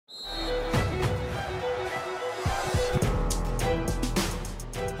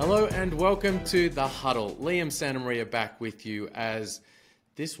Hello and welcome to The Huddle. Liam Santamaria back with you as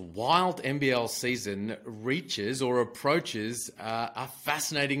this wild NBL season reaches or approaches a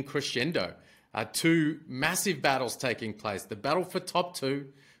fascinating crescendo. Two massive battles taking place. The battle for top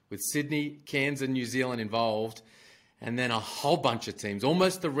two with Sydney, Cairns and New Zealand involved. And then a whole bunch of teams,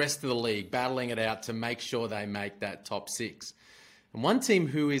 almost the rest of the league, battling it out to make sure they make that top six. And one team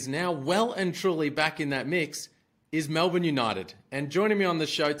who is now well and truly back in that mix is Melbourne United. And joining me on the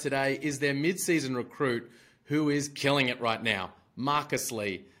show today is their mid-season recruit who is killing it right now, Marcus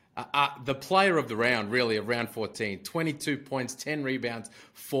Lee. The player of the round, really, of round 14. 22 points, 10 rebounds,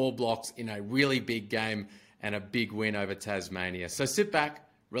 4 blocks in a really big game and a big win over Tasmania. So sit back,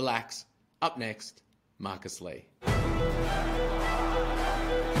 relax. Up next, Marcus Lee.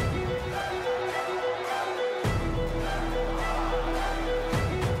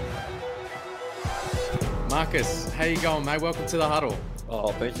 Marcus, how you going, mate? Welcome to The Huddle.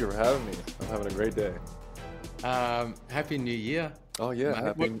 Oh, thank you for having me. I'm having a great day. Happy New Year. Oh,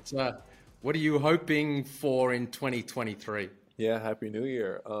 yeah. What are you hoping for in 2023? Yeah, Happy New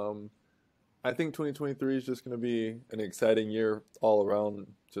Year. I think 2023 is just going to be an exciting year all around,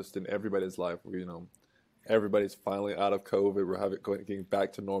 just in everybody's life. You know, everybody's finally out of COVID. We're getting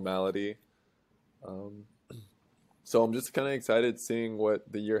back to normality. So I'm just kind of excited seeing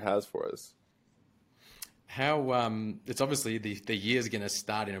what the year has for us. It's obviously the year's going to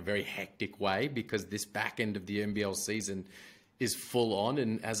start in a very hectic way because this back end of the NBL season is full on.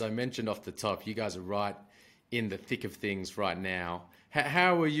 And as I mentioned off the top, you guys are right in the thick of things right now.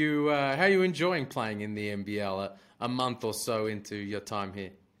 How are you enjoying playing in the NBL a month or so into your time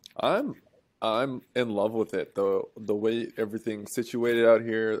here? I'm in love with it. The way everything's situated out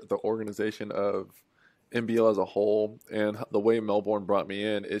here, the organization of NBL as a whole, and the way Melbourne brought me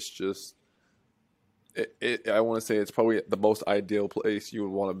in, it's just I want to say it's probably the most ideal place you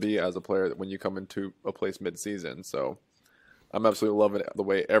would want to be as a player when you come into a place mid-season. So I'm absolutely loving the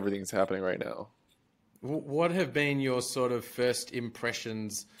way everything's happening right now. What have been your sort of first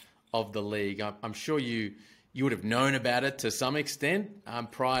impressions of the league? I'm sure you would have known about it to some extent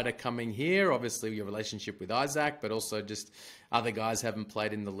prior to coming here. Obviously, your relationship with Isaac, but also just other guys haven't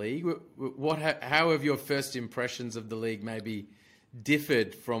played in the league. How have your first impressions of the league maybe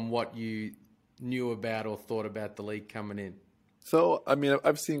differed from what you knew about or thought about the league coming in? So, I mean,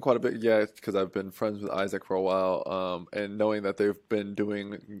 I've seen quite a bit, because I've been friends with Isaac for a while, and knowing that they've been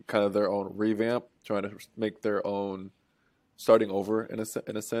doing kind of their own revamp, trying to make their own starting over in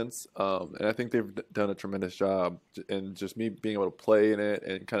a sense, and I think they've done a tremendous job. And just me being able to play in it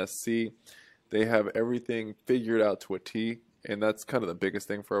and kind of see, they have everything figured out to a T, and that's kind of the biggest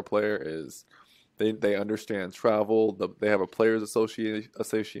thing for a player is they understand travel. They have a players association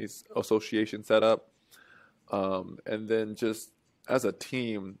set up. And then just as a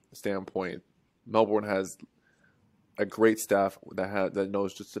team standpoint, Melbourne has a great staff that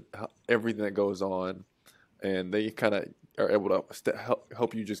knows just everything that goes on, and they kind of are able to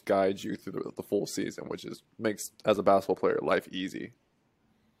help you, just guide you through the full season, which makes, as a basketball player, life easy.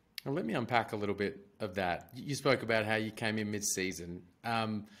 Well, let me unpack a little bit of that. You spoke about how you came in mid-season.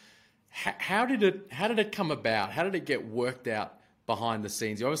 How did it come about? How did it get worked out behind the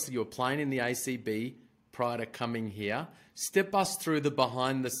scenes? Obviously, you were playing in the ACB prior to coming here. Step us through the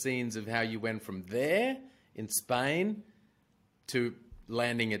behind the scenes of how you went from there in Spain to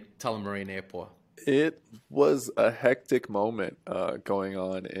landing at Tullamarine Airport. It was a hectic moment going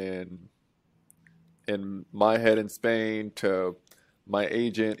on in my head in Spain, to my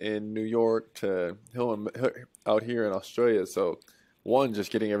agent in New York, to him out here in Australia. So one,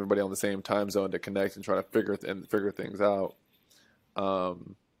 just getting everybody on the same time zone to connect and try to figure things out.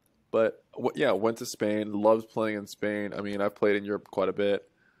 But yeah, went to Spain, loved playing in Spain. I mean, I've played in Europe quite a bit.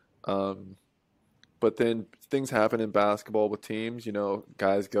 But then things happen in basketball with teams. You know,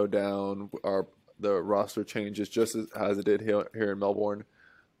 guys go down, the roster changes just as it did here in Melbourne.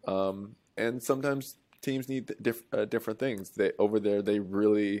 And sometimes teams need different things. Over there, they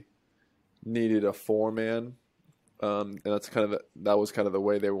really needed a 4-man. And that was kind of the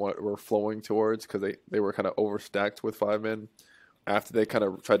way they were flowing towards, because they were kind of overstacked with 5 men after they kind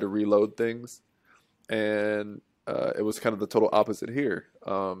of tried to reload things, and it was kind of the total opposite here.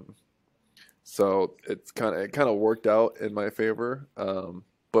 So it kind of worked out in my favor,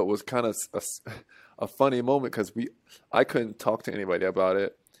 but was kind of a funny moment because I couldn't talk to anybody about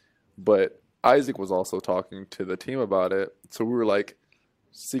it, but Isaac was also talking to the team about it, so we were like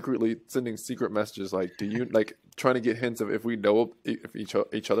secretly sending secret messages, like, do you like trying to get hints of if we know if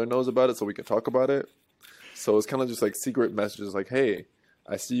each other knows about it so we can talk about it. So it's kind of just like secret messages like, hey,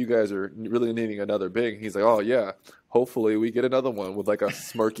 I see you guys are really needing another big. He's like, oh yeah, hopefully we get another one with like a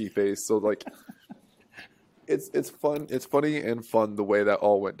smirky face. So like it's fun. It's funny and fun the way that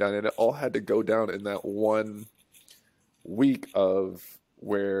all went down, and it all had to go down in that one week of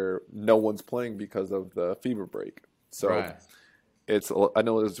where no one's playing because of the fever break. So Right. I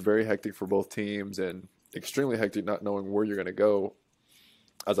know it's very hectic for both teams and extremely hectic not knowing where you're going to go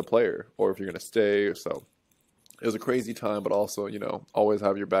as a player or if you're going to stay. So it was a crazy time, but also, always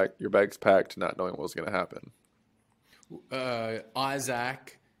have your bags packed, not knowing what was going to happen.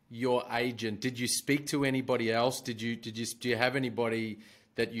 Isaac, your agent, did you speak to anybody else? Do you have anybody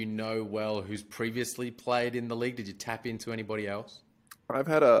that you know well who's previously played in the league? Did you tap into anybody else? I've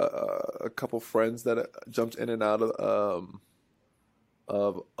had a couple friends that jumped in and out of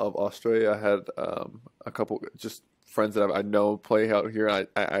Australia. I had a couple just friends that I know play out here. And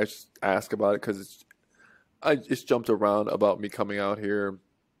I just ask about it because I just jumped around about me coming out here,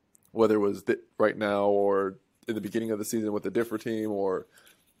 whether it was right now or in the beginning of the season with a different team, or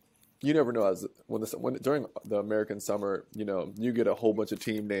you never know. When during the American summer, you get a whole bunch of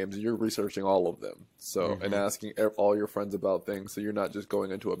team names and you're researching all of them. So and asking all your friends about things, so you're not just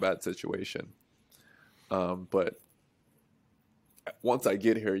going into a bad situation. But once I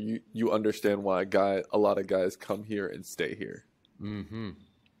get here, you understand why a lot of guys come here and stay here. Mm-hmm.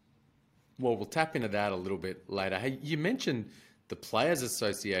 Well, we'll tap into that a little bit later. Hey, you mentioned the Players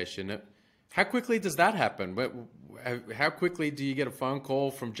Association. How quickly does that happen? How quickly do you get a phone call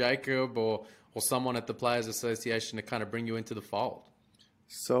from Jacob or someone at the Players Association to kind of bring you into the fold?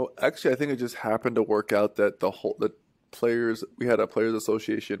 So actually, I think it just happened to work out that we had a Players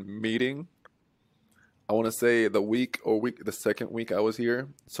Association meeting. I want to say the second week I was here.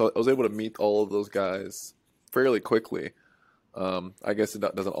 So I was able to meet all of those guys fairly quickly. I guess it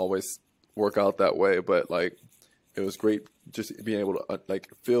doesn't always work out that way, but like it was great just being able to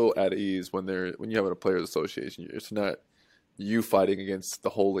feel at ease when you have a Players Association. It's not you fighting against the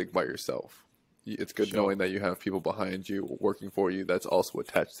whole league by yourself. It's good knowing that you have people behind you working for you that's also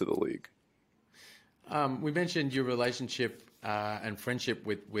attached to the league. We mentioned your relationship and friendship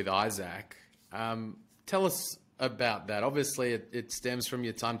with Isaac. Tell us about that. Obviously, it stems from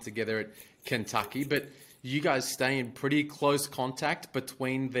your time together at Kentucky, but you guys stay in pretty close contact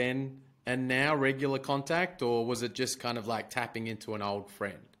between then and now, regular contact, or was it just kind of like tapping into an old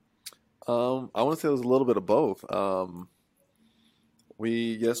friend? I want to say it was a little bit of both.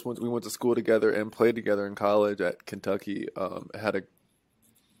 We went to school together and played together in college at Kentucky.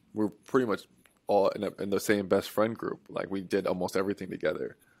 We're pretty much all in the same best friend group. Like we did almost everything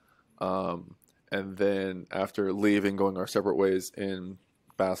together. And then after leaving, going our separate ways in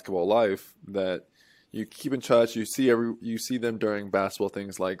basketball life, that you keep in touch. You see them during basketball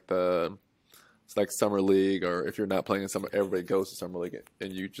things like it's like summer league, or if you're not playing in summer, everybody goes to summer league,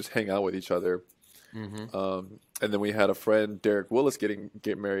 and you just hang out with each other. Mm-hmm. And then we had a friend, Derek Willis,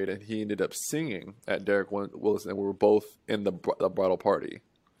 get married, and he ended up singing at Derek Willis, and we were both in the bridal party.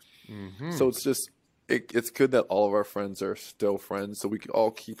 Mm-hmm. So it's good that all of our friends are still friends, so we can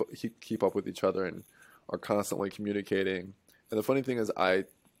all keep up with each other and are constantly communicating. And the funny thing is, I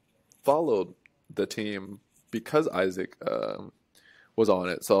followed the team because Isaac was on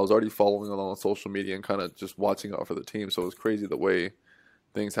it, so I was already following along on social media and kind of just watching out for the team. So it was crazy the way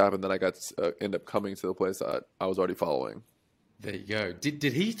things happened that I got to end up coming to the place that I was already following. There you go.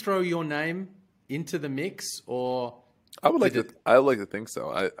 Did he throw your name into the mix, or I would like to think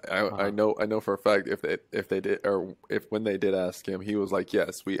so. I know for a fact if they did, or when they did ask him, he was like,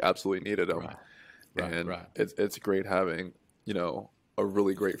 yes, we absolutely needed him. Right. It's great having a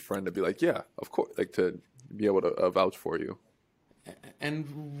really great friend to be like, yeah, of course, like to be able to vouch for you.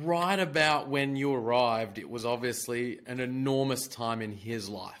 And right about when you arrived, it was obviously an enormous time in his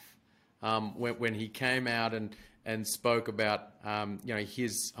life. When he came out and spoke about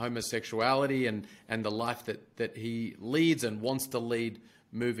his homosexuality and the life that he leads and wants to lead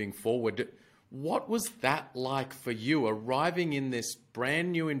moving forward. What was that like for you, arriving in this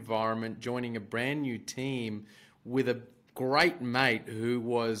brand new environment, joining a brand new team with a great mate who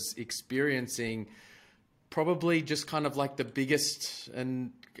was experiencing probably just kind of like the biggest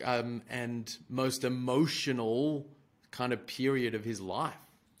and most emotional kind of period of his life?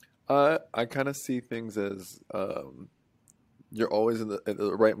 I kind of see things as you're always at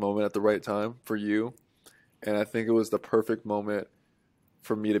the right moment at the right time for you, and I think it was the perfect moment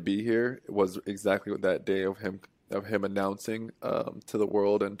for me to be here. It was exactly that day of him announcing to the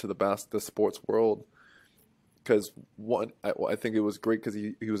world and to the sports world. Because I think it was great because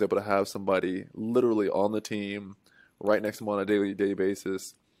he was able to have somebody literally on the team, right next to him on a daily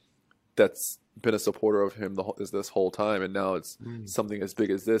basis, that's been a supporter of him this whole time, and now it's something as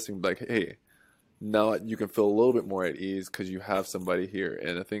big as this, and like, hey, now you can feel a little bit more at ease because you have somebody here.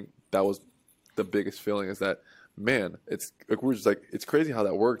 And I think that was the biggest feeling, is that, man, it's like, we're just like, it's crazy how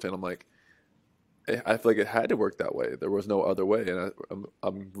that worked. And I'm like, I feel like it had to work that way. There was no other way. And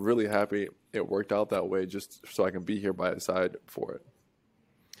I'm really happy it worked out that way, just so I can be here by his side for it.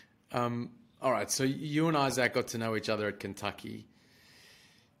 All right. So you and Isaac got to know each other at Kentucky.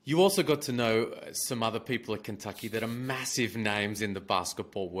 You also got to know some other people at Kentucky that are massive names in the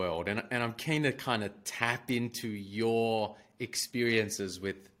basketball world. And I'm keen to kind of tap into your experiences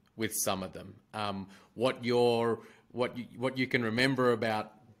with some of them. What you can remember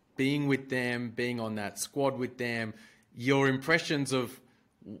about being with them, being on that squad with them, your impressions of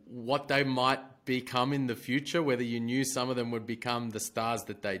what they might become in the future, whether you knew some of them would become the stars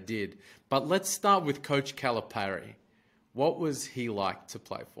that they did. But let's start with Coach Calipari. What was he like to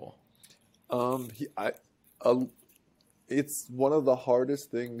play for? It's one of the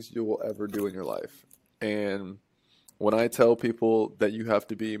hardest things you will ever do in your life. And when I tell people that you have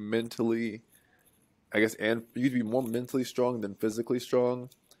to be mentally, and you have to be more mentally strong than physically strong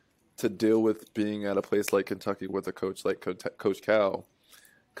to deal with being at a place like Kentucky with a coach like Coach Cal,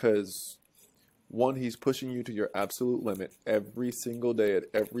 because one, he's pushing you to your absolute limit every single day at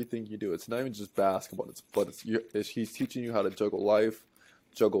everything you do. It's not even just basketball, he's teaching you how to juggle life,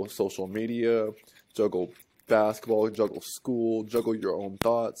 juggle social media, juggle basketball, juggle school, juggle your own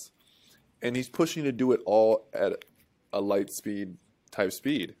thoughts. And he's pushing you to do it all at a light speed type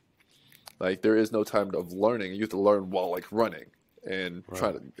speed. Like, there is no time of learning. You have to learn while like running and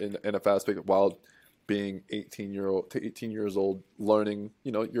try to in a fast pace while being 18 years old, learning,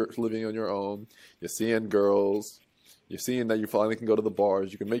 you're living on your own, you're seeing girls, you're seeing that you finally can go to the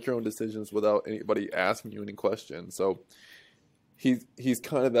bars, you can make your own decisions without anybody asking you any questions. So he's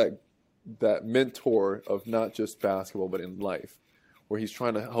kind of that mentor of not just basketball, but in life, where he's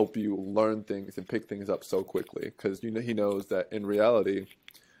trying to help you learn things and pick things up so quickly. Because he knows that in reality,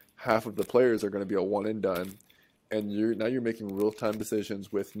 half of the players are going to be a one and done. And you're making real-time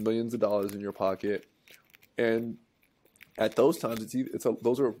decisions with millions of dollars in your pocket. And at those times,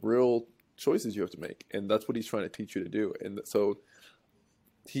 those are real choices you have to make. And that's what he's trying to teach you to do. And so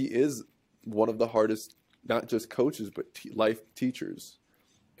he is one of the hardest, not just coaches, but life teachers.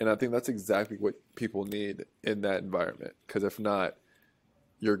 And I think that's exactly what people need in that environment. Because if not,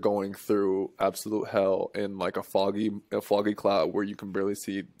 you're going through absolute hell in like a foggy cloud where you can barely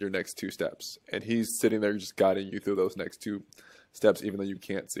see your next two steps. And he's sitting there just guiding you through those next two steps, even though you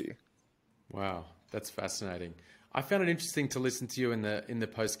can't see. Wow, that's fascinating. I found it interesting to listen to you in the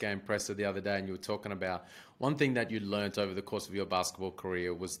post-game presser the other day, and you were talking about one thing that you learned over the course of your basketball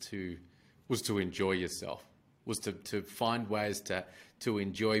career was to enjoy yourself, was to find ways to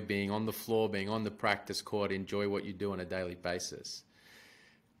enjoy being on the floor, being on the practice court, enjoy what you do on a daily basis.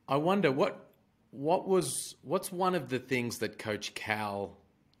 I wonder what's one of the things that Coach Cal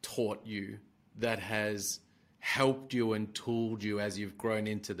taught you that has helped you and tooled you as you've grown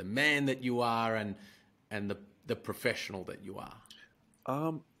into the man that you are and the professional that you are?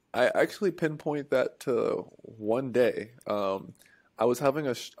 I actually pinpoint that to one day. I was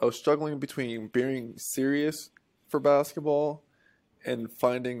struggling between being serious for basketball and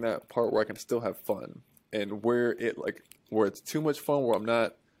finding that part where I can still have fun, and where it's too much fun, where I'm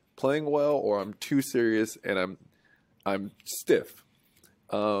not playing well, or I'm too serious and I'm stiff.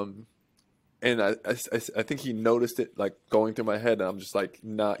 And I think he noticed it, like, going through my head, and I'm just like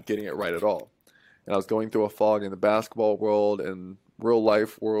not getting it right at all. And I was going through a fog in the basketball world and real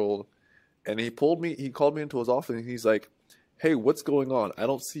life world. And he called me into his office, and he's like, "Hey, what's going on? I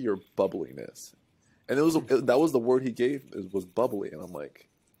don't see your bubbliness." And that was the word he gave, was bubbly. And I'm like,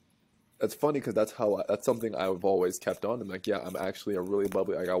 that's funny, because that's something I've always kept on. I'm like, yeah, I'm actually a really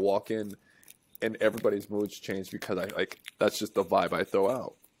bubbly. Like, I walk in and everybody's moods change because that's just the vibe I throw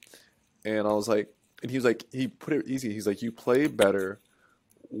out. And I was like, and he was like, he put it easy. He's like, you play better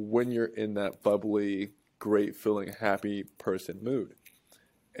when you're in that bubbly, great feeling, happy person mood.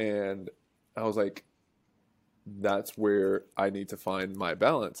 And I was like, that's where I need to find my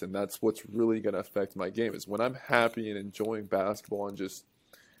balance. And that's what's really going to affect my game, is when I'm happy and enjoying basketball and just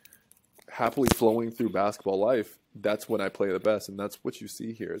happily flowing through basketball life, that's when I play the best. And that's what you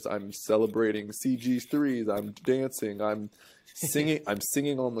see here, is I'm celebrating CG's threes, I'm dancing, I'm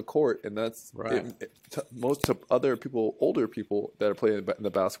singing on the court. And that's right. Most of other people, older people that are playing in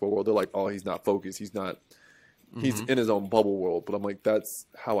the basketball world, they're like, oh, he's not focused, he's in his own bubble world. But I'm like, that's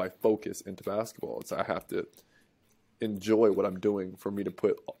how I focus into basketball. I have to enjoy what I'm doing for me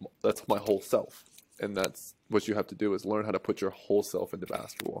to that's my whole self. And that's what you have to do, is learn how to put your whole self into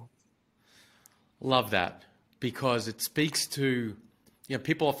basketball. Love that, because it speaks to,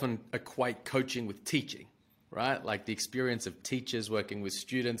 people often equate coaching with teaching, right? Like the experience of teachers working with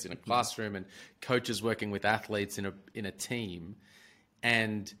students in a classroom and coaches working with athletes in a team.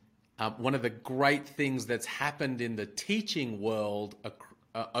 And one of the great things that's happened in the teaching world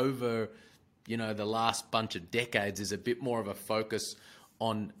over, the last bunch of decades is a bit more of a focus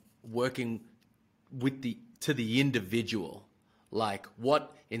on working to the individual. Like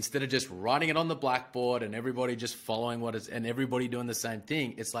instead of just writing it on the blackboard and everybody just following and everybody doing the same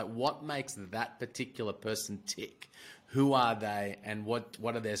thing, it's like, what makes that particular person tick? Who are they, and what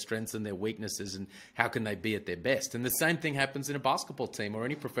are their strengths and their weaknesses, and how can they be at their best? And the same thing happens in a basketball team or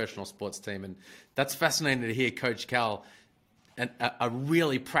any professional sports team. And that's fascinating to hear Coach Cal, a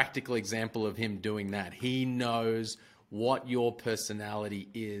really practical example of him doing that. He knows what your personality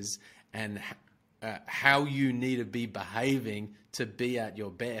is and how you need to be behaving to be at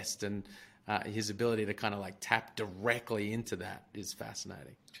your best. And his ability to kind of like tap directly into that is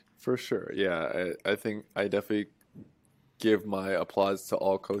fascinating. For sure. Yeah, I think I definitely give my applause to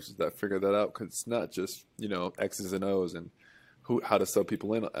all coaches that figure that out, because it's not just, X's and O's and how to sub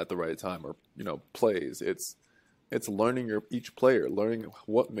people in at the right time, or, plays. It's learning each player, learning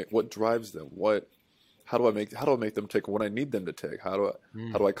what drives them, how do I make them tick when I need them to tick? How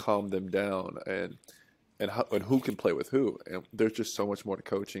do I calm them down, and who can play with who? And there's just so much more to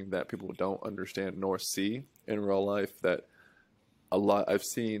coaching that people don't understand nor see in real life. That I've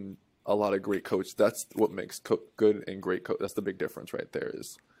seen a lot of great coaches. That's what makes good and great coach. That's the big difference right there,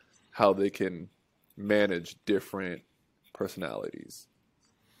 is how they can manage different personalities.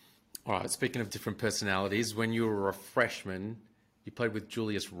 All right. Speaking of different personalities, when you were a freshman, you played with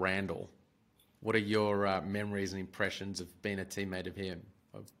Julius Randle. What are your memories and impressions of being a teammate of him?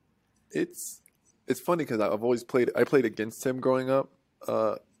 It's funny because I played against him growing up,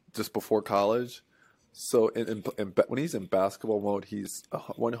 just before college. So when he's in basketball mode, he's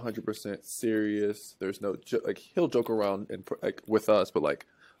 100% serious. There's no he'll joke around with us, but like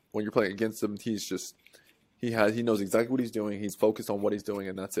when you're playing against him, he knows exactly what he's doing. He's focused on what he's doing,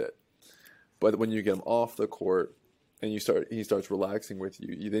 and that's it. But when you get him off the court and he starts relaxing with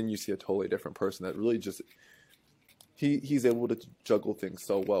you, then you see a totally different person that really just he's able to juggle things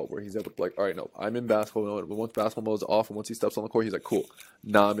so well, where he's able to all right, no, I'm in basketball mode. Once basketball mode is off and once he steps on the court, he's like, cool.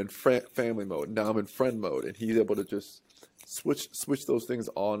 Now I'm in family mode. Now I'm in friend mode, and he's able to just switch those things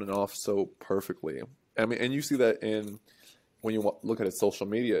on and off so perfectly. I mean, and you see that when you look at his social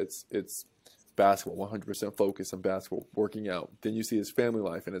media, it's basketball, 100% focus on basketball, working out. Then you see his family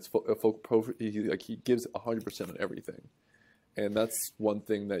life, and it's he gives 100% on everything, and that's one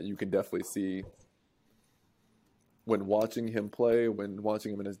thing that you can definitely see when watching him play, when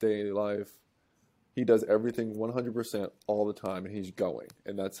watching him in his daily life. He does everything 100% all the time, and he's going,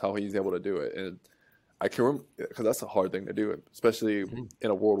 and that's how he's able to do it. And I can remember, because that's a hard thing to do, especially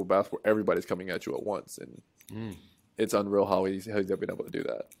in a world of basketball, everybody's coming at you at once, and it's unreal how he's been able to do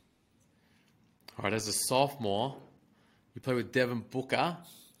that. All right, as a sophomore, you play with Devin Booker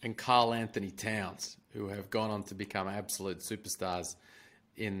and Karl Anthony Towns, who have gone on to become absolute superstars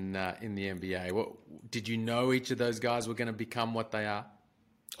in the NBA. Did you know each of those guys were going to become what they are?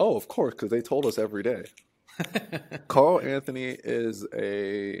 Oh, of course, because they told us every day. Karl Anthony is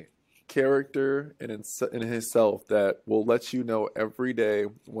a character in himself that will let you know every day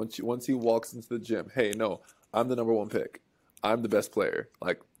once he walks into the gym, hey, no, I'm the number one pick. I'm the best player.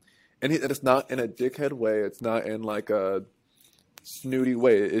 And it's not in a dickhead way. It's not in like a snooty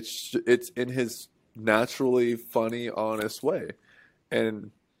way. It's in his naturally funny, honest way.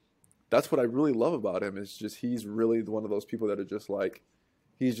 And that's what I really love about him, is just he's really one of those people that are just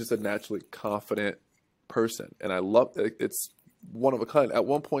he's just a naturally confident person. And I love it. It's one of a kind. At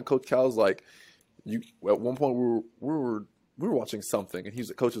one point, Coach Cal's at one point we were watching something, and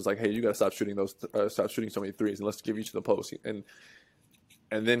the coach was like, hey, you got to stop shooting so many threes, and let's give each of the post.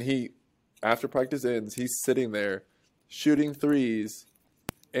 And then after practice ends, he's sitting there shooting threes.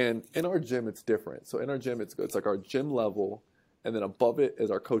 And in our gym, it's different. So in our gym, it's like our gym level, and then above it is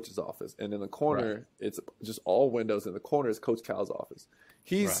our coach's office. And in the corner, It's just all windows. In the corner is Coach Cal's office.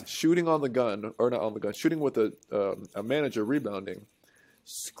 He's shooting on the gun, or not on the gun, shooting with a manager rebounding,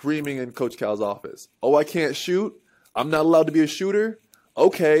 screaming in Coach Cal's office. Oh, I can't shoot? I'm not allowed to be a shooter?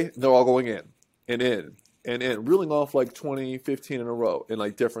 Okay, they're all going in and in and in, reeling off 20, 15 in a row in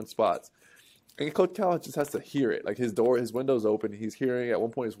different spots. And Coach Cal just has to hear it. His window's open. He's hearing it. At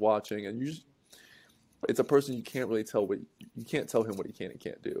one point, he's watching, and it's a person you can't really tell you can't tell him what he can and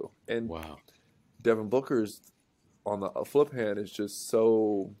can't do. And wow, Devin Booker's on the flip hand is just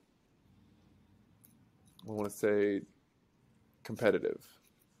so, I want to say, competitive,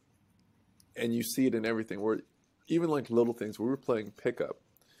 and you see it in everything. Where even like little things. We were playing pickup,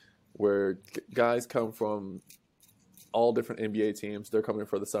 where guys come from all different NBA teams. They're coming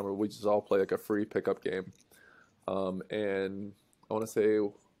for the summer. We just all play like a free pickup game. And I want to say,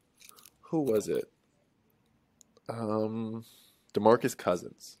 who was it? DeMarcus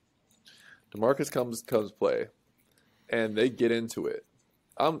Cousins. DeMarcus comes play, and they get into it.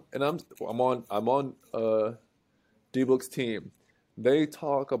 I'm on D-Book's team. They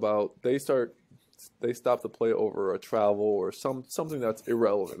talk about they stop the play over a travel or something that's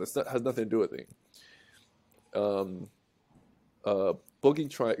irrelevant. Has nothing to do with it.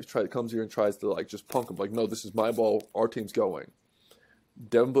 Boogie comes here and tries to like just punk him. Like, no, this is my ball. Our team's going.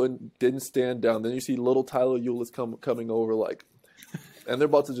 Demba didn't stand down. Then you see little Tyler Eulis coming over, like, and they're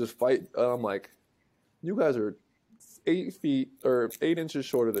about to just fight. I'm like, you guys are 8 feet or 8 inches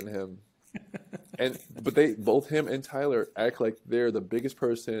shorter than him, but both him and Tyler act like they're the biggest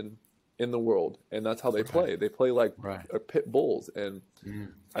person in the world, and that's how they play. They play like pit bulls, and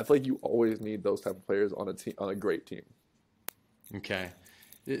I feel like you always need those type of players on a great team. Okay,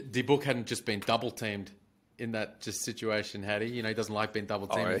 D-Book hadn't just been double teamed in that just situation, had he? You know, he doesn't like being double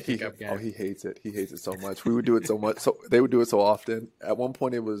teamed. He hates it. He hates it so much. We would do it so much. So they would do it so often. At one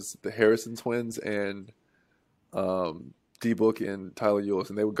point, it was the Harrison twins and D-Book and Tyler Eulis,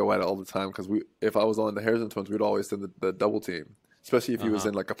 and they would go at it all the time because if I was on the Harrison twins, we'd always send the double team, especially if he was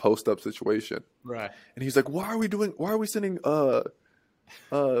in like a post up situation. Right. And he's like, "Why are we sending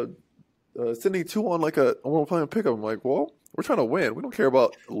sending 2 on like we're playing a pickup?" I'm like, "Well, we're trying to win. We don't care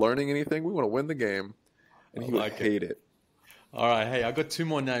about learning anything. We want to win the game." And he would hate it. All right, hey, I got 2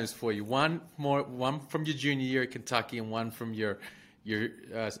 more names for you. One from your junior year at Kentucky, and one from your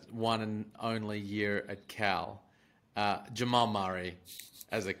one and only year at Cal. Jamal Murray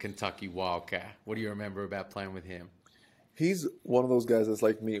as a Kentucky Wildcat. What do you remember about playing with him? He's one of those guys that's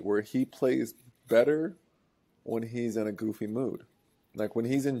like me, where he plays better when he's in a goofy mood. Like when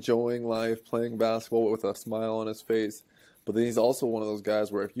he's enjoying life, playing basketball with a smile on his face. But then he's also one of those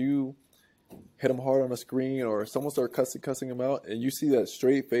guys where if you hit him hard on a screen or someone starts cussing him out and you see that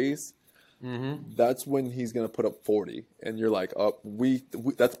straight face, that's when he's going to put up 40. And you're like, oh,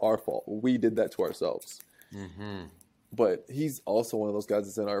 that's our fault. We did that to ourselves. But he's also one of those guys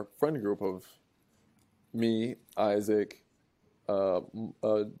that's in our friend group of me, Isaac,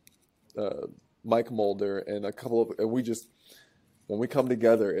 Mike Mulder, and a couple of, and we just, when we come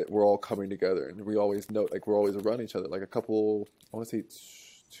together, we're all coming together, and we always know, like, we're always around each other. Like a couple, I want to say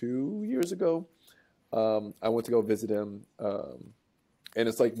 2 years ago, I went to go visit him, and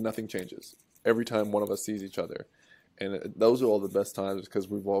it's like nothing changes every time one of us sees each other, and those are all the best times because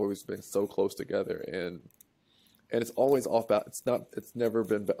we've always been so close together, and it's always it's never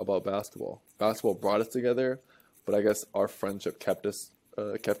been about basketball. Basketball brought us together, but I guess our friendship kept us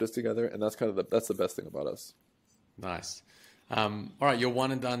together, and that's that's the best thing about us. Nice. All right, your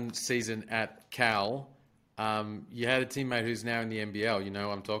one and done season at Cal. You had a teammate who's now in the NBL. You know who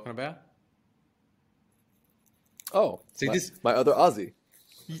I'm talking about? Oh, my other Aussie.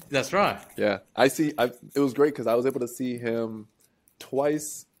 That's right. Yeah, it was great because I was able to see him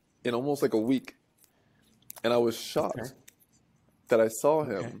twice in almost like a week, and I was shocked that I saw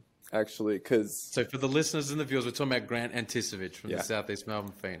him actually. So for the listeners and the viewers, we're talking about Grant Anticevich from the Southeast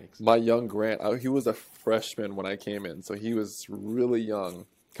Melbourne Phoenix. My young Grant, he was a freshman when I came in, so he was really young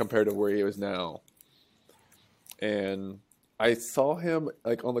compared to where he is now. And I saw him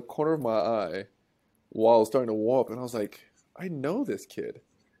like on the corner of my eye while I was starting to warm up, and I was like, I know this kid.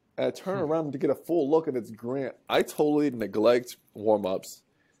 And I turn around to get a full look, and it's Grant. I totally neglect warm-ups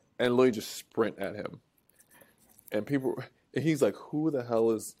and literally just sprint at him. And he's like, who the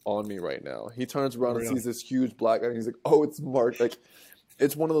hell is on me right now? He turns around and sees this huge black guy, and he's like, oh, it's Mark. Like,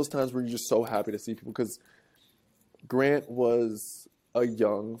 it's one of those times where you're just so happy to see people because Grant was a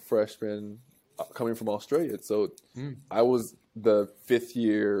young freshman coming from Australia. So I was the 5th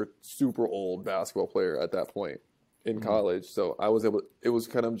year super old basketball player at that point in college. So it was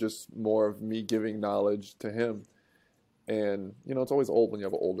kind of just more of me giving knowledge to him. And, it's always old when you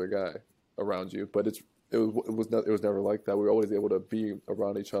have an older guy around you, but it was never like that. We were always able to be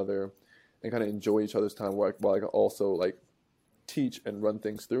around each other and kind of enjoy each other's time while I could also like teach and run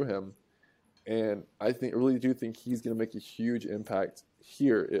things through him. And I really do think he's going to make a huge impact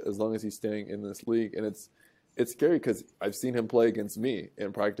here as long as he's staying in this league. And it's scary because I've seen him play against me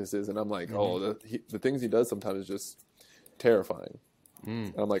in practices, and I'm like, the things he does sometimes is just terrifying.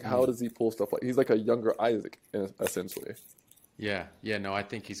 And I'm like, how does he pull stuff like? He's like a younger Isaac, essentially. Yeah. No, I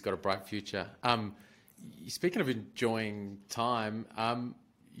think he's got a bright future. Speaking of enjoying time,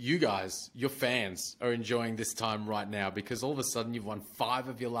 you guys, your fans, are enjoying this time right now because all of a sudden you've won 5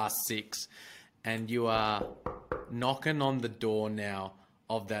 of your last 6, and you are knocking on the door now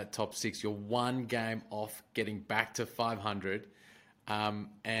of that top 6. You're one game off getting back to 500, and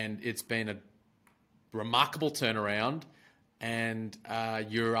it's been a remarkable turnaround. And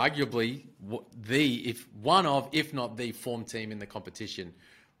you're arguably one of, if not the form team in the competition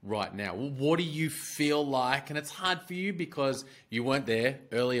right now. What do you feel like? And it's hard for you because you weren't there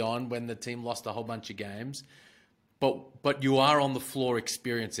early on when the team lost a whole bunch of games. But you are on the floor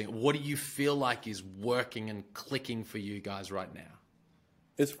experiencing it. What do you feel like is working and clicking for you guys right now?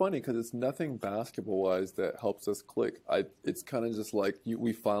 It's funny because it's nothing basketball-wise that helps us click. It's kind of just like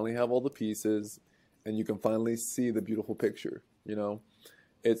we finally have all the pieces, and you can finally see the beautiful picture.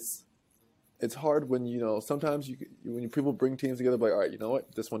 It's hard when sometimes when people bring teams together, like, all right, you know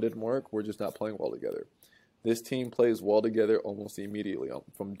what, this one didn't work. We're just not playing well together. This team plays well together almost immediately.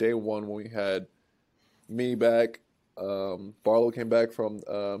 From day one when we had me back, Barlow came back from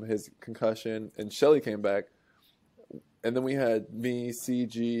his concussion, and Shelly came back. And then we had me,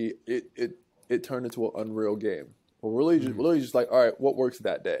 CG. It turned into an unreal game. We're really just like, all right, what works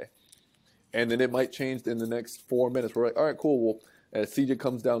that day? And then it might change in the next 4 minutes. We're like, all right, cool. Well, as CJ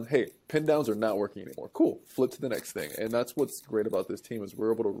comes down, hey, pin downs are not working anymore. Cool. Flip to the next thing. And that's what's great about this team is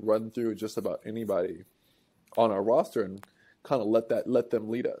we're able to run through just about anybody on our roster and kind of let them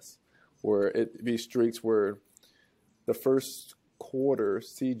lead us. Where it be streaks where the first quarter,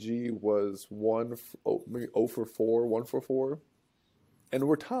 CG was maybe 0 for 4, 1 for 4, and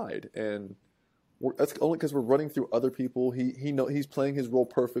we're tied. And that's only because we're running through other people. He's playing his role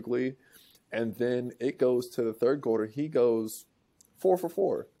perfectly, and then it goes to the third quarter. He goes 4 for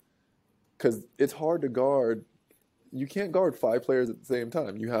 4 because it's hard to guard. You can't guard 5 players at the same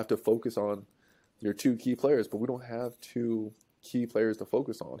time. You have to focus on your 2 key players, but we don't have 2 key players to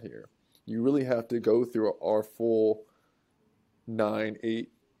focus on here. You really have to go through our full 9,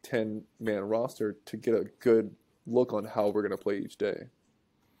 8, 10 man roster to get a good look on how we're going to play each day.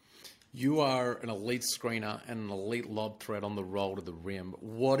 You are an elite screener and an elite lob threat on the roll to the rim.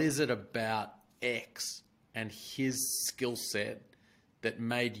 What is it about X and his skill set that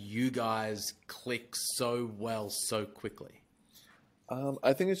made you guys click so well so quickly?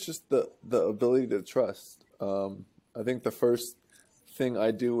 I think it's just the ability to trust. I think the first thing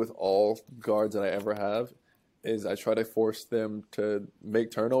I do with all guards that I ever have is I try to force them to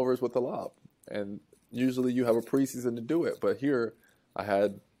make turnovers with the lob. And usually you have a preseason to do it. But here I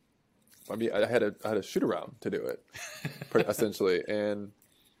had a shoot around to do it, essentially. And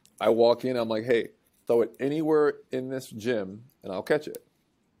I walk in, I'm like, hey, throw it anywhere in this gym and I'll catch it.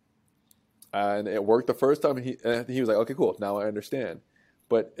 And it worked the first time. And he was like, okay, cool. Now I understand.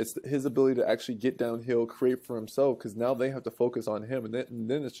 But it's his ability to actually get downhill, create for himself, because now they have to focus on him. And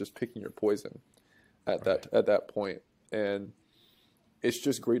then it's just picking your poison at that point. And it's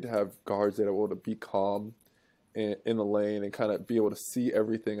just great to have guards that are able to be calm in the lane and kind of be able to see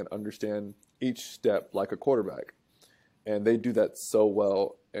everything and understand each step like a quarterback. And they do that so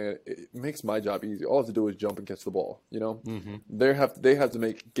well, and it makes my job easy. All I have to do is jump and catch the ball, Mm-hmm. They have to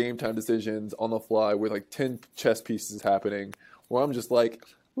make game time decisions on the fly with like 10 chess pieces happening, where I'm just like,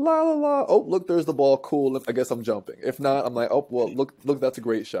 la la la, oh look, there's the ball, cool, I guess I'm jumping. If not, I'm like, oh well, look, that's a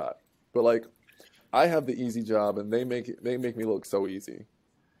great shot. But like, I have the easy job, and they make me look so easy.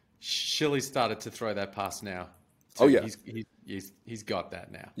 Shilly started to throw that pass now. Oh yeah, he's got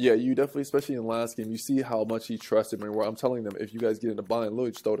that now. Yeah, you definitely, especially in last game, you see how much he trusted me. Where I'm telling them, if you guys get in a bind,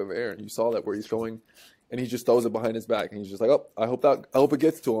 Lloyd, just throw it in the air, and you saw that where he's throwing, and he just throws it behind his back, and he's just like, oh, I hope it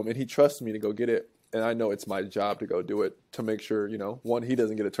gets to him, and he trusts me to go get it, and I know it's my job to go do it to make sure, one, he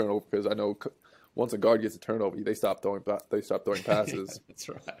doesn't get a turnover, because I know once a guard gets a turnover, they stop throwing passes. That's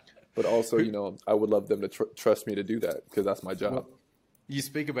right. But also, I would love them to trust me to do that because that's my job. Well, you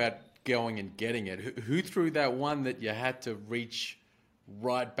speak about going and getting it. Who threw that one that you had to reach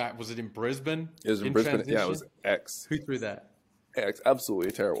right back? Was it in Brisbane? It was in Brisbane. Transition? Yeah, it was X. Who threw that? X. Absolutely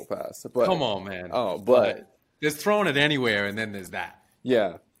a terrible pass. But, come on, man. Oh, but there's throwing it anywhere, and then there's that.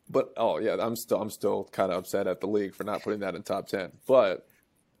 Yeah, but I'm still kind of upset at the league for not putting that in top 10. But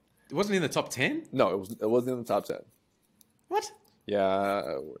it wasn't in the top 10. No, it wasn't in the top 10. What?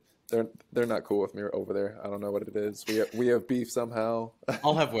 Yeah. They're not cool with me over there. I don't know what it is. We have beef somehow.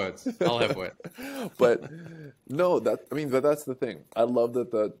 I'll have words. But no, but that's the thing. I love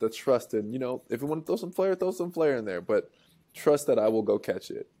that the trust in, if you want to throw some flair in there, but trust that I will go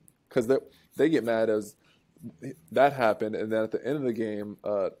catch it. Because they get mad as that happened, and then at the end of the game,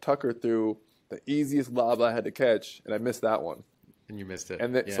 Tucker threw the easiest lob I had to catch, and I missed that one. And you missed it.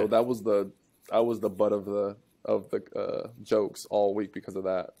 And so I was the butt of the jokes all week because of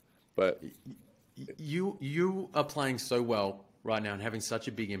that. But you are playing so well right now and having such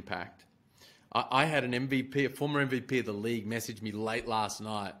a big impact. I had an MVP, a former MVP of the league, message me late last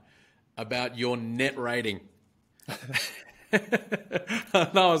night about your net rating. And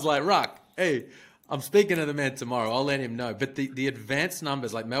I was like, Ruck, hey, I'm speaking to the man tomorrow. I'll let him know. But the advanced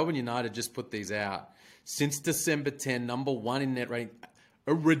numbers, like Melbourne United just put these out. Since December 10, number one in net rating,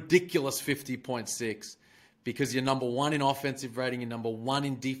 a ridiculous 50.6. Because you're number one in offensive rating, you're number one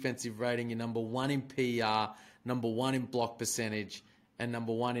in defensive rating, you're number one in PR, number one in block percentage, and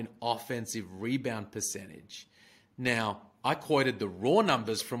number one in offensive rebound percentage. Now, I quoted the raw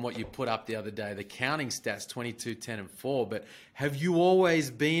numbers from what you put up the other day, the counting stats, 22, 10, and 4. But have you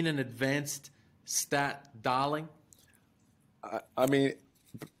always been an advanced stat darling? I mean,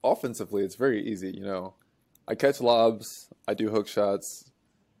 offensively, it's very easy. I catch lobs, I do hook shots,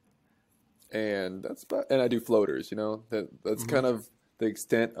 and and I do floaters. That's kind of the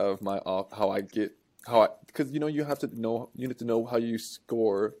extent of because you need to know how you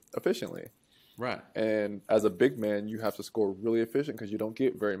score efficiently. Right. And as a big man, you have to score really efficient because you don't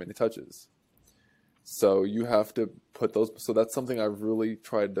get very many touches. So you have to put those. So that's something I've really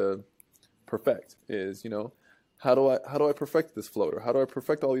tried to perfect. Is how do I perfect this floater? How do I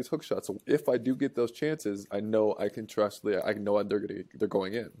perfect all these hook shots? So if I do get those chances, I know I can trust. I know they're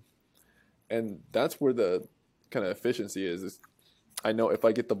going in, and that's where the kind of efficiency is I know if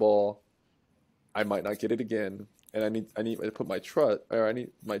I get the ball, I might not get it again, and I need to put I need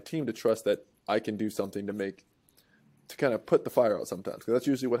my team to trust that I can do something to kind of put the fire out sometimes. Because that's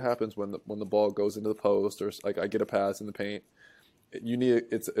usually what happens when the ball goes into the post, or like I get a pass in the paint.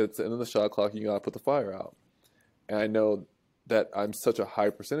 It's in the shot clock. You gotta put the fire out, and I know that I'm such a high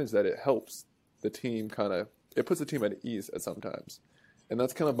percentage that it helps the team it puts the team at ease at sometimes, and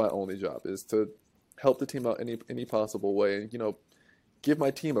that's kind of my only job is to help the team out any possible way. Give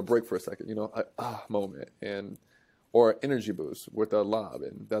my team a break for a second. Moment or an energy boost with a lob,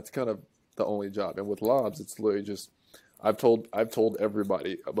 and that's kind of the only job. And with lobs, it's literally just I've told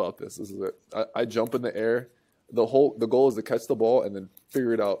everybody about this. This is it. I jump in the air. The goal is to catch the ball and then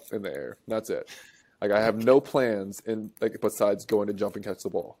figure it out in the air. That's it. Like I have no plans besides going to jump and catch the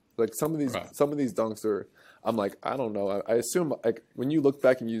ball. Like some of these dunks are. I'm like, I don't know. I assume like when you look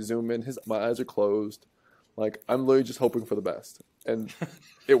back and you zoom in, my eyes are closed. Like I'm literally just hoping for the best, and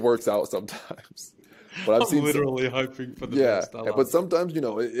it works out sometimes. But I'm literally hoping for the best. But sometimes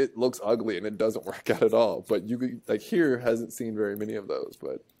it looks ugly and it doesn't work out at all. But here hasn't seen very many of those.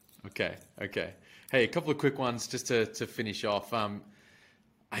 But okay. Hey, a couple of quick ones just to finish off.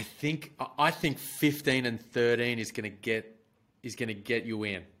 I think 15 and 13 is going to get you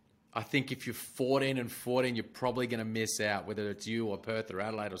in. I think if you're 14 and 14, you're probably going to miss out, whether it's you or Perth or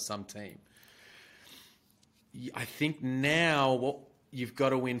Adelaide or some team. I think now you've got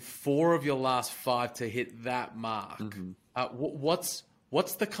to win 4 of your last 5 to hit that mark. Mm-hmm.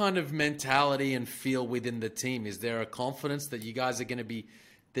 What's the kind of mentality and feel within the team? Is there a confidence that you guys are going to be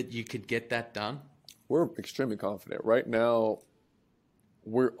that you could get that done? We're extremely confident right now.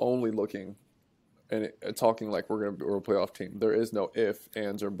 We're only looking and talking like we're a playoff team. There is no if,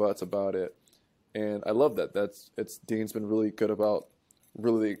 ands, or buts about it, and I love that. Dean's been really good about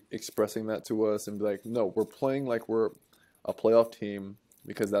really expressing that to us and be like, no, we're playing like we're a playoff team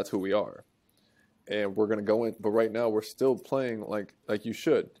because that's who we are, and we're gonna go in. But right now, we're still playing like you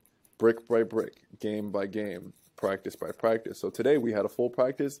should, brick by brick, game by game, practice by practice. So today we had a full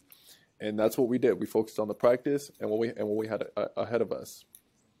practice, and that's what we did. We focused on the practice and what we had ahead of us.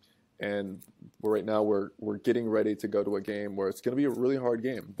 And right now we're getting ready to go to a game where it's going to be a really hard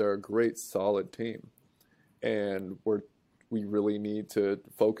game. They're a great, solid team, and we really need to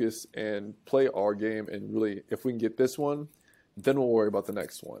focus and play our game. And really, if we can get this one, then we'll worry about the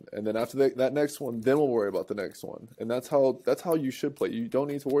next one. And then after that next one, then we'll worry about the next one. And that's how you should play. You don't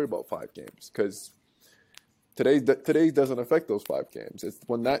need to worry about 5 games because today doesn't affect those 5 games. It's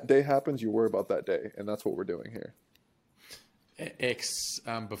when that day happens, you worry about that day, and that's what we're doing here.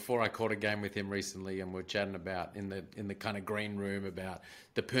 Before I caught a game with him recently, and we're chatting about in the kind of green room about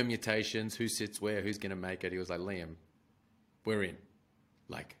the permutations, who sits where, who's going to make it. He was like, Liam, we're in.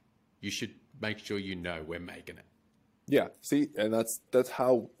 Like, you should make sure you know we're making it. Yeah, see, and that's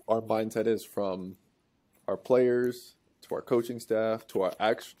how our mindset is, from our players to our coaching staff to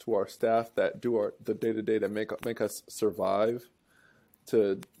our staff that do the day-to-day that make us survive,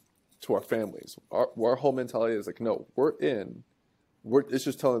 to our families. Our whole mentality is like, no, we're in. It's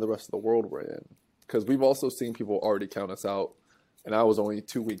just telling the rest of the world we're in, because we've also seen people already count us out, and I was only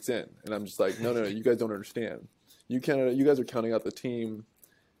 2 weeks in, and I'm just like, no, you guys don't understand. You guys are counting out the team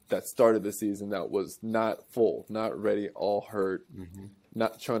that started the season that was not full, not ready, all hurt,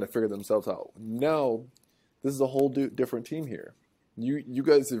 not trying to figure themselves out. Now, this is a whole different team here, You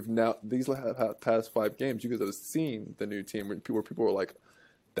guys have now these past 5 games. You guys have seen the new team where people were like,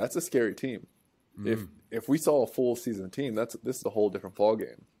 "That's a scary team." If we saw a full season team, this is a whole different ball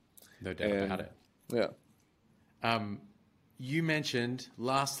game. No doubt about it. Yeah. You mentioned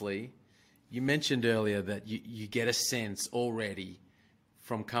earlier that you get a sense already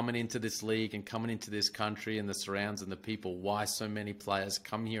from coming into this league and coming into this country and the surrounds and the people why so many players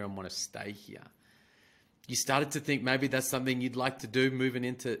come here and want to stay here. You started to think maybe that's something you'd like to do moving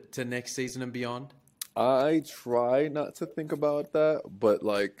into next season and beyond? I try not to think about that, but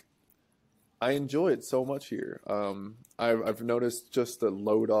like I enjoy it so much here. I've noticed just the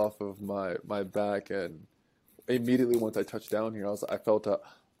load off of my back, and immediately once I touched down here, I felt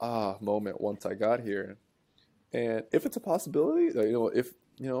a moment once I got here. And if it's a possibility,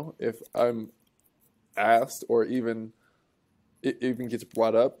 if I'm asked or even it even gets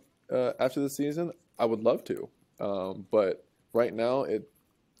brought up after the season, I would love to. But right now,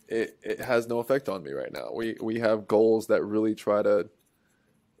 it has no effect on me right now. We have goals that really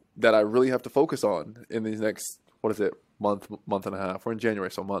that I really have to focus on in these next, month and a half. We're in January,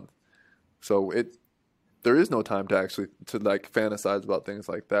 so a month. So there is no time to actually like fantasize about things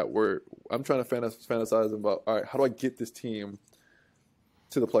like that. I'm trying to fantasize about, all right, how do I get this team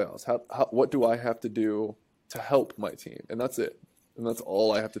to the playoffs? What do I have to do to help my team? And that's it. And that's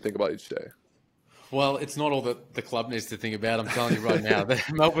all I have to think about each day. Well, it's not all that the club needs to think about. I'm telling you right now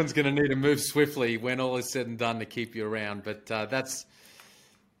that Melbourne's going to need to move swiftly when all is said and done to keep you around. But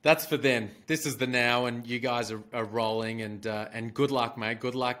that's for them. This is the now, and you guys are rolling. And good luck, mate.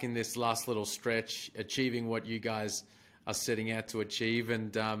 Good luck in this last little stretch, achieving what you guys are setting out to achieve.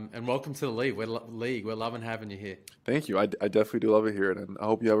 And welcome to the league. We're loving having you here. Thank you. I definitely do love it here, and I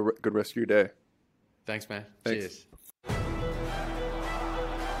hope you have a good rest of your day. Thanks, man. Thanks. Cheers.